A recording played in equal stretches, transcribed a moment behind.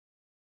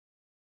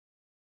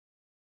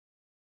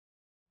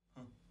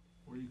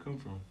Where you come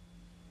from?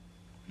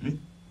 Me?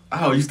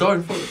 Oh, you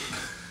started for it?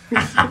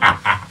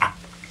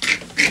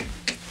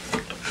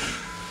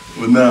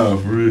 But nah,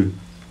 for real.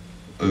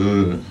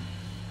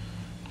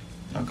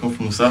 I come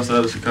from the south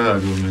side of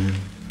Chicago, man.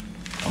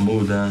 I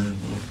moved down here,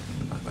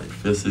 like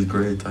 5th, 6th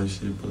grade type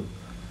shit, but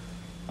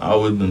I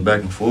always been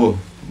back and forth.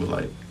 But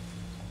like,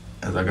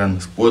 as I got into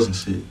sports and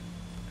shit,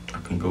 I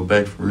couldn't go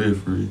back for real,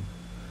 for real.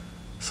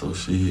 So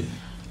shit,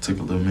 took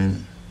a little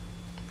minute.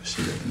 But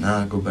shit, now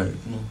I go back,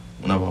 you know,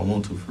 whenever I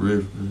want to, for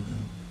real, for real.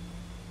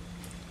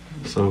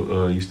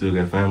 So you still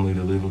got family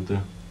that live up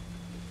there?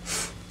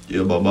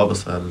 Yeah, my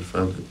mama's side of the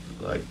family,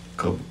 like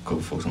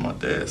couple folks on my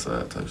dad's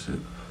side type shit.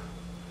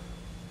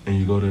 And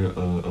you go there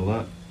a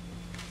lot?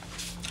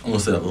 I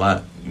won't say a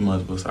lot. You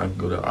might as well say I can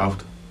go there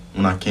often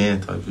when I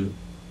can type shit.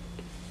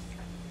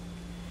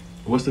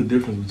 What's the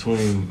difference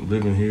between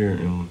living here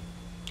and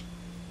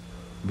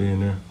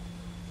being there?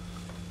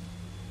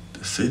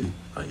 The city,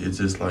 like it's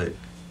just like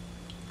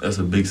that's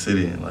a big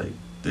city and like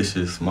this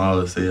shit's small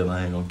as hell.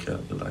 I ain't gonna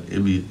cap, but like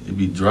it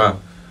be dry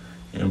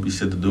and it be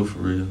shit to do for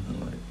real. And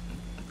like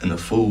and the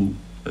food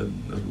that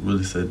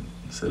really set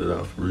it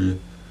out for real.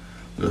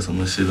 We got some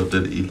little shit up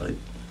there to eat like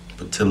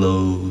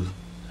Portillo's,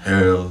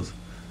 Harold's,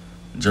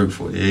 Jerk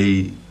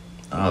 48,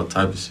 all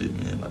type of shit,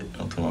 man. Like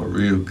I'm talking about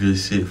real good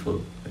shit for.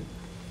 Like,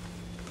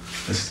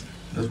 that's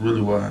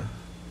really why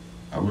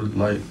I really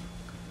like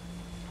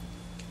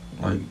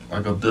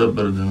up there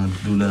better than I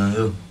do down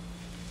here.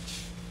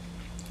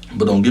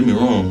 But don't get me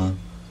wrong, man.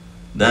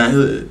 Down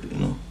here, you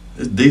know,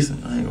 it's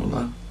decent. I ain't gonna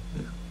lie.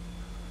 Yeah.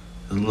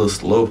 It's a little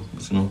slow,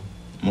 but you know,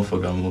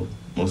 motherfucker got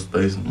more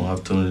space and more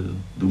opportunity to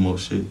do more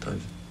shit type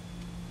shit.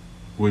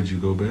 Would you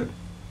go back?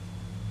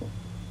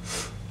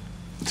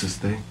 To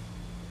stay?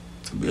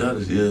 To be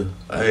honest, yeah.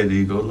 I had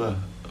to go lie.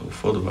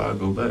 Before the I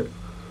go back.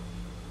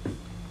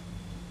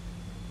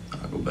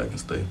 I go back and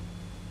stay.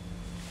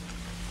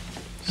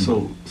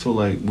 So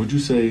like, would you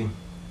say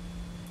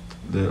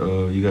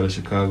that you got a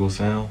Chicago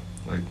sound,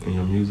 like in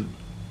your music?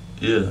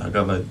 Yeah, I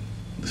got like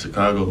the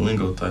Chicago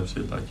lingo type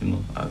shit. Like, you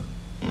know,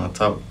 when I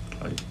talk,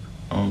 like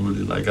I don't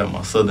really like got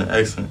my southern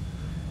accent.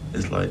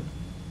 It's like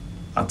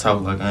I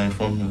talk like I ain't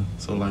from here.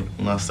 So like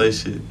when I say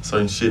shit,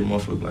 certain shit,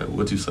 motherfuckers like,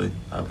 what you say?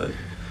 I like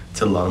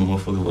tell a lot of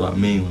motherfuckers what I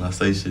mean when I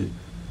say shit.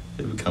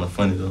 It be kind of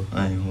funny though.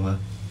 I ain't gonna lie.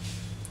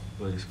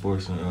 Played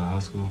sports in high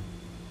school?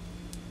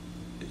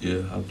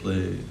 Yeah, I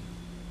played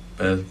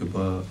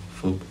basketball,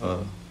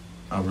 football.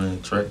 I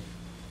ran track.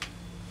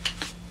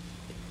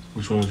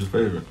 Which one was your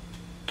favorite?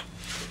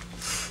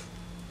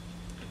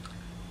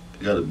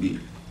 It gotta be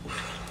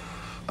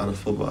out of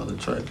football and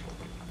track.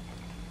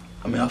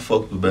 I mean, I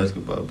fucked with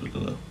basketball, but you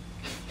know,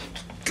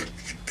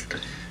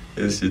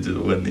 this shit just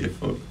wasn't it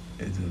for me.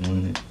 It just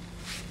wasn't it.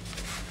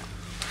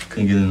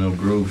 Couldn't get in no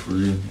groove for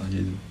real. Like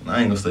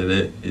I ain't gonna say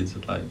that. It's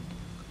just like,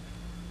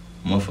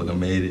 motherfucker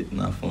made it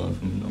not fun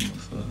for me no more.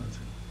 So I just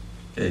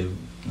gave it,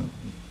 you know,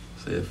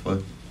 said fuck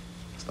it.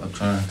 Stop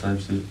trying type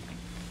shit.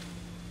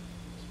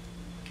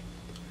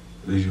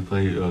 Did you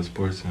play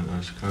sports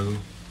in Chicago?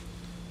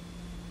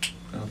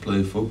 I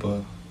played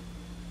football,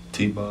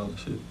 t-ball and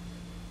shit.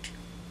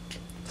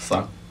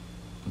 Soccer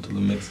with the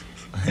little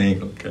Mexicans. I ain't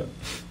gonna cap.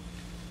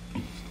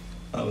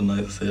 I was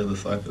nice to say the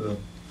soccer though.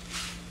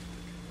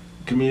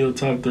 Give me your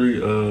top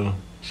 3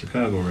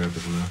 Chicago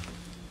rappers, man.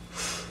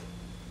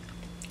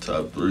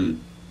 Top 3.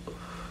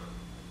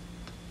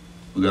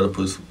 We gotta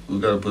put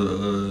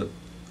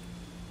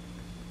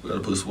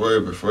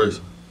Swerve at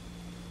first.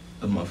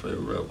 That's my favorite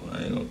rapper.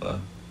 I ain't gonna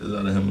lie. It's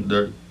out of him and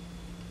Dirk.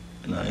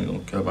 And I ain't gonna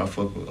cap. I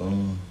fuck with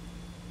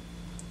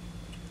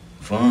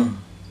Von,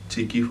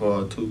 Tiki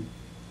hard too.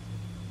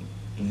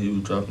 And he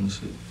was dropping the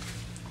shit.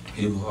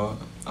 He was hard.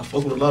 I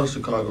fuck with a lot of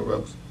Chicago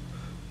rappers.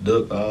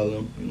 Duck, all of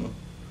them, you know.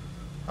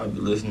 I be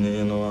listening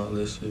in on all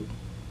that shit.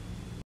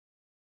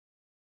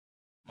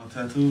 My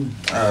tattoo?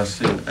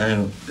 Shit, I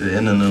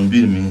ain't nothing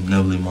beat me.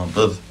 Never leave my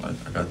brothers. Like,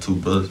 I got 2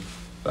 brothers,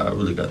 but I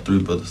really got 3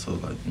 brothers, so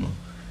like, you know,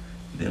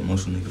 then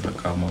most of the niggas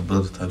I call my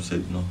brothers type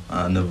shit, you know.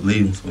 I never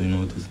leave them, so you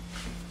know what this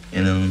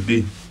NLB,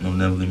 you know,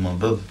 never leave my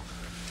brothers.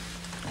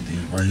 And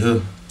then right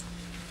here,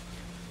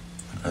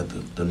 I got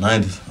the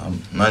 90s. I'm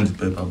 90s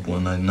baby, I was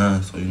born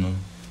 99, so you know,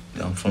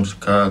 yeah, I'm from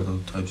Chicago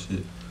type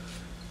shit.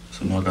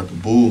 So you know, I got the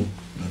bull,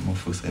 that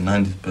motherfucker say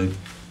 90s baby.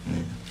 And,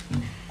 you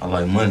know, I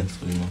like money,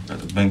 so you know, got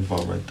the bank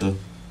vault right there.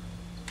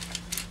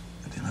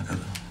 And then I got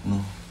you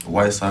know, the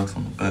White Sox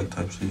on the back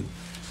type shit.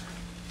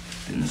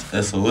 Then this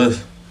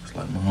SOS, it's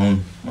like my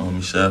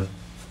homie Chef.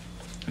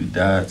 He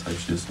died type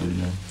shit, so you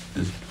know,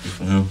 it's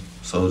for him.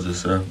 Soldier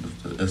Chef,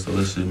 the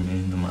SOS shit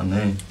means in my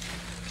name.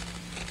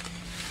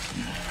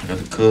 I got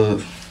the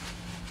Cubs,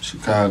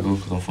 Chicago,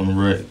 cause I'm from the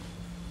wreck.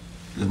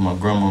 This is my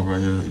grandma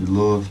right here, he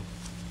loves.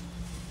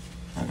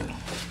 I got,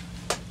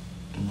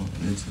 you know,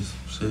 it's just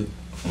shit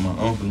for my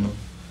uncle, you know,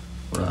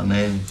 with our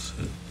names,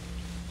 shit.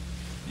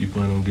 You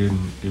plan on getting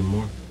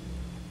more?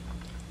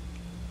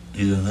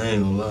 Yeah, I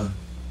ain't gonna lie.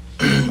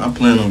 I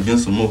plan on getting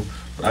some more,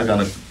 but I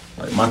gotta,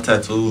 like my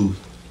tattoos,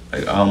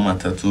 like all my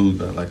tattoos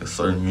got like a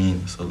certain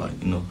meaning. So like,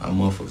 you know, how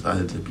motherfuckers out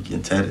here just be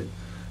getting tatted.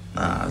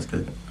 Nah,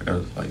 I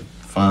gotta like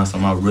find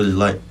something I really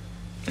like,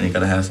 and it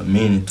gotta have some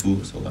meaning to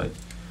it. So like,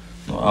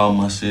 you know, all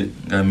my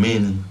shit got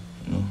meaning.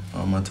 You know,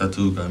 all my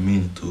tattoos got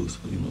meaning to it. So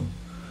you know,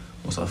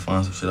 once I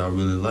find some shit I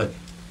really like,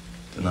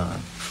 then I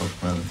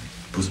fuck around and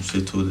put some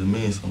shit to it that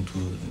means something to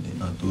it, and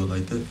then I do it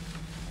like that.